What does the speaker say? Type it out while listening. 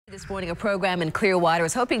This morning, a program in Clearwater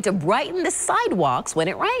is hoping to brighten the sidewalks when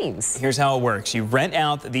it rains. Here's how it works. You rent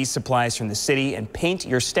out these supplies from the city and paint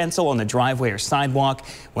your stencil on the driveway or sidewalk.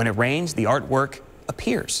 When it rains, the artwork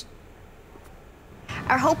appears.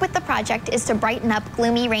 Our hope with the project is to brighten up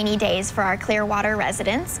gloomy, rainy days for our Clearwater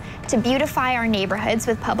residents, to beautify our neighborhoods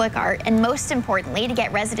with public art, and most importantly, to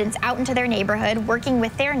get residents out into their neighborhood, working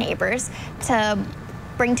with their neighbors to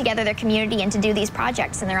bring together their community and to do these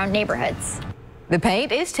projects in their own neighborhoods. The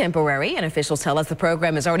paint is temporary, and officials tell us the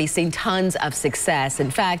program has already seen tons of success.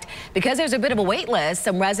 In fact, because there's a bit of a wait list,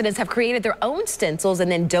 some residents have created their own stencils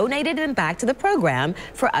and then donated them back to the program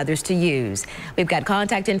for others to use. We've got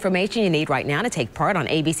contact information you need right now to take part on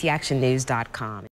abcactionnews.com.